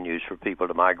legal avenues for people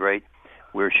to migrate,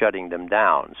 we're shutting them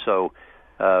down. So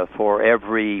for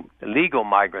every legal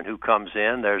migrant who comes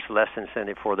in, there's less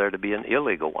incentive for there to be an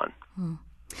illegal one.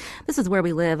 This is Where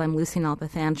We Live. I'm Lucy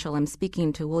Nalpathanchil. I'm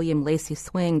speaking to William Lacey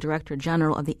Swing, Director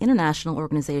General of the International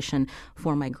Organization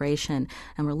for Migration.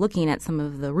 And we're looking at some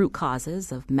of the root causes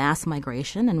of mass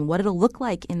migration and what it'll look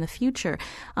like in the future.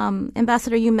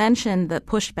 Ambassador, you mentioned the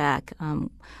pushback.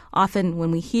 Often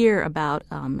when we hear about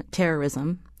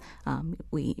terrorism,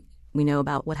 we know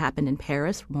about what happened in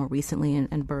Paris, more recently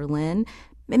in Berlin.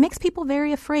 It makes people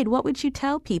very afraid. What would you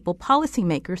tell people,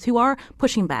 policymakers who are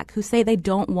pushing back, who say they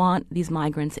don't want these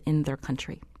migrants in their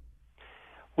country?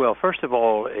 Well, first of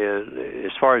all,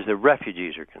 as far as the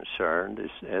refugees are concerned,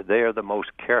 they are the most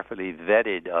carefully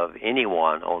vetted of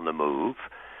anyone on the move.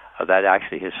 That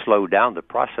actually has slowed down the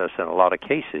process in a lot of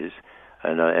cases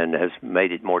and has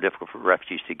made it more difficult for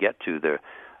refugees to get to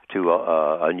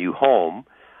a new home.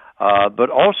 But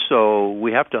also,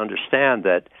 we have to understand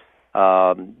that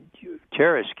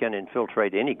terrorists can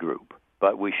infiltrate any group,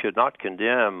 but we should not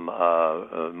condemn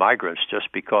migrants just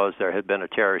because there had been a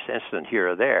terrorist incident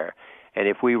here or there. And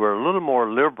if we were a little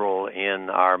more liberal in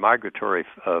our migratory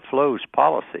flows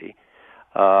policy,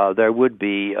 there would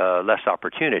be less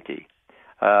opportunity.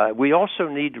 We also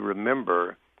need to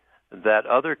remember that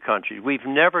other countries, we've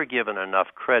never given enough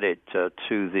credit to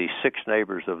the 6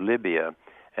 neighbors of Libya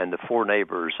and the 4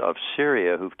 neighbors of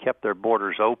Syria who've kept their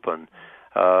borders open.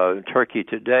 Turkey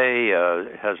today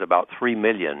has about 3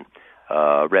 million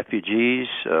refugees.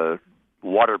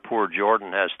 Water-poor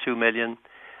Jordan has 2 million.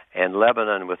 and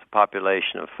Lebanon, with a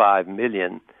population of 5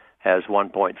 million, has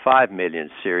 1.5 million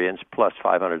Syrians plus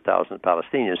 500,000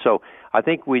 Palestinians. So I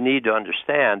think we need to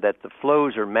understand that the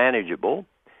flows are manageable,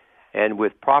 and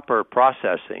with proper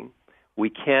processing, we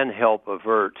can help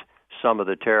avert some of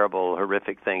the terrible,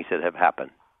 horrific things that have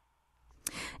happened.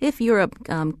 If Europe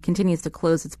continues to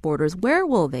close its borders, where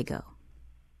will they go?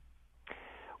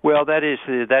 Well, that is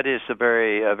a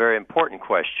very important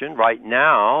question. Right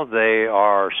now, they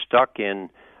are stuck in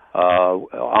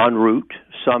en route,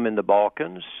 some in the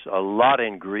Balkans, a lot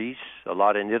in Greece, a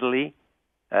lot in Italy,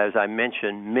 as I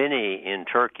mentioned, many in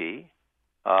Turkey,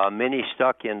 many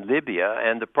stuck in Libya.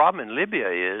 And the problem in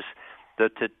Libya is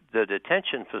that the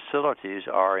detention facilities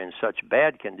are in such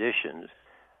bad conditions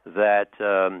that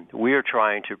we are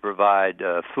trying to provide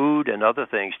food and other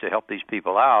things to help these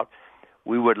people out.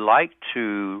 We would like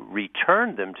to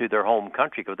return them to their home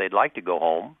country because they'd like to go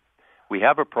home. We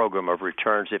have a program of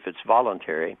returns if it's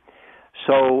voluntary.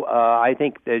 So I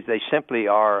think they simply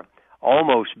are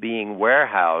almost being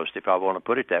warehoused, if I want to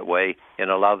put it that way, in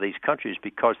a lot of these countries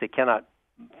because they cannot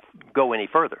go any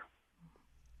further.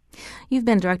 You've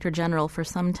been Director General for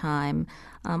some time.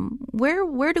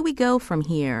 Where do we go from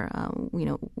here?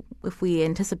 If we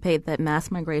anticipate that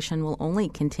mass migration will only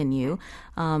continue,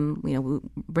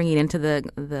 bringing into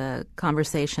the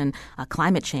conversation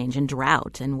climate change and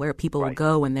drought and where people will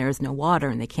go when there is no water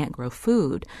and they can't grow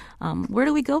food. Where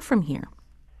do we go from here?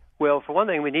 Well, for one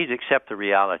thing, we need to accept the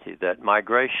reality that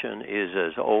migration is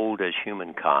as old as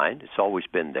humankind. It's always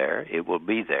been there. It will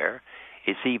be there.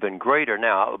 It's even greater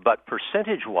now, but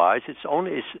percentage-wise,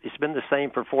 it's been the same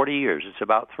for 40 years. It's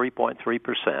about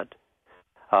 3.3%.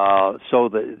 So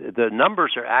the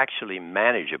numbers are actually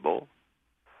manageable,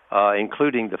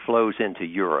 including the flows into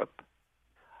Europe.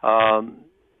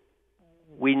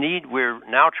 We're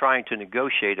now trying to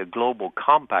negotiate a global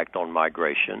compact on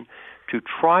migration to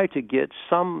try to get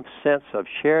some sense of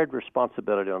shared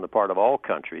responsibility on the part of all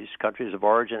countries of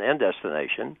origin and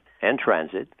destination and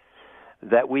transit,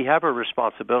 that we have a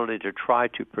responsibility to try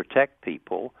to protect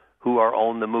people who are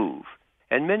on the move.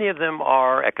 And many of them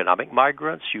are economic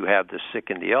migrants. You have the sick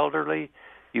and the elderly.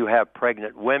 You have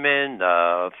pregnant women,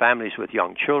 families with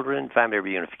young children, family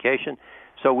reunification.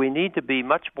 So we need to be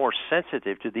much more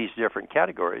sensitive to these different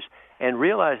categories and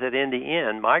realize that in the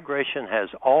end, migration has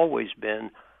always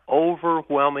been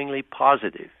overwhelmingly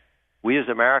positive. We as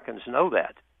Americans know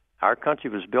that. Our country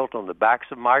was built on the backs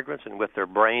of migrants and with their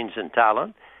brains and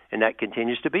talent, and that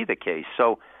continues to be the case.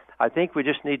 So I think we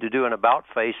just need to do an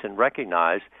about-face and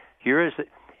recognize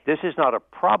this is not a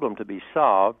problem to be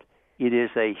solved. It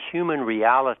is a human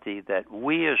reality that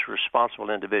we as responsible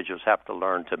individuals have to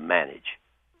learn to manage.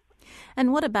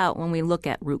 And what about when we look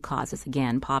at root causes,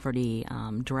 again, poverty,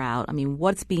 drought? I mean,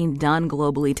 what's being done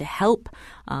globally to help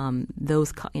to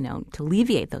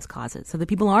alleviate those causes so that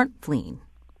people aren't fleeing?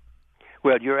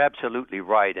 Well, you're absolutely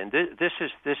right. And this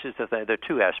is the thing. There are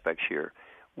two aspects here.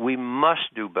 We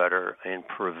must do better in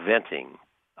preventing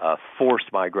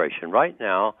forced migration. Right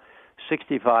now,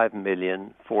 65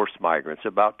 million forced migrants,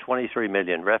 about 23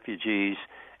 million refugees,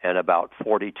 and about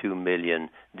 42 million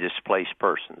displaced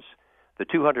persons. The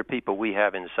 200 people we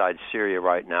have inside Syria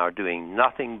right now are doing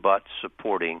nothing but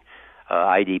supporting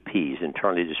IDPs,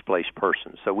 internally displaced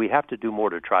persons. So we have to do more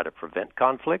to try to prevent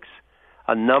conflicts.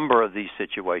 A number of these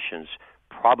situations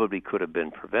probably could have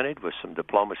been prevented with some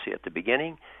diplomacy at the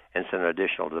beginning and some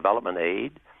additional development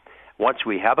aid. Once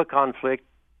we have a conflict,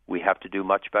 we have to do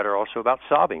much better also about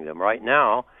solving them. Right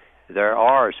now, there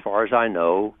are, as far as I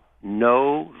know,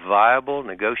 no viable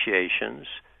negotiations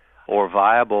or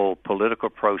viable political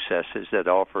processes that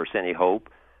offer us any hope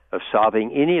of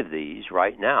solving any of these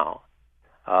right now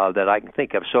that I can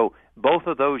think of. So both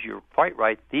of those, you're quite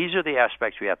right. These are the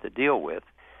aspects we have to deal with,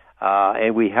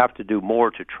 and we have to do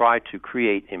more to try to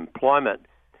create employment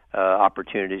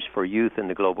opportunities for youth in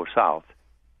the global South,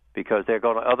 because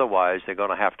otherwise they're going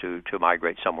to have to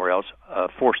migrate somewhere else,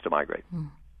 forced to migrate.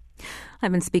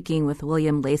 I've been speaking with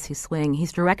William Lacy Swing.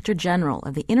 He's Director General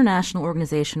of the International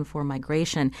Organization for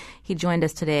Migration. He joined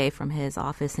us today from his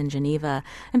office in Geneva.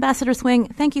 Ambassador Swing,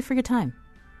 thank you for your time.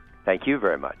 Thank you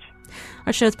very much.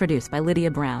 Our show is produced by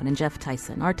Lydia Brown and Jeff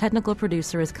Tyson. Our technical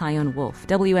producer is Kyone Wolf.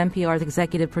 WNPR's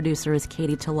executive producer is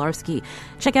Katie Tolarski.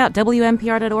 Check out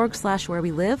WNPR.org/where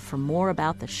we live for more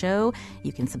about the show.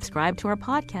 You can subscribe to our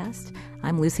podcast.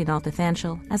 I'm Lucy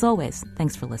Nalpathanchel. As always,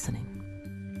 thanks for listening.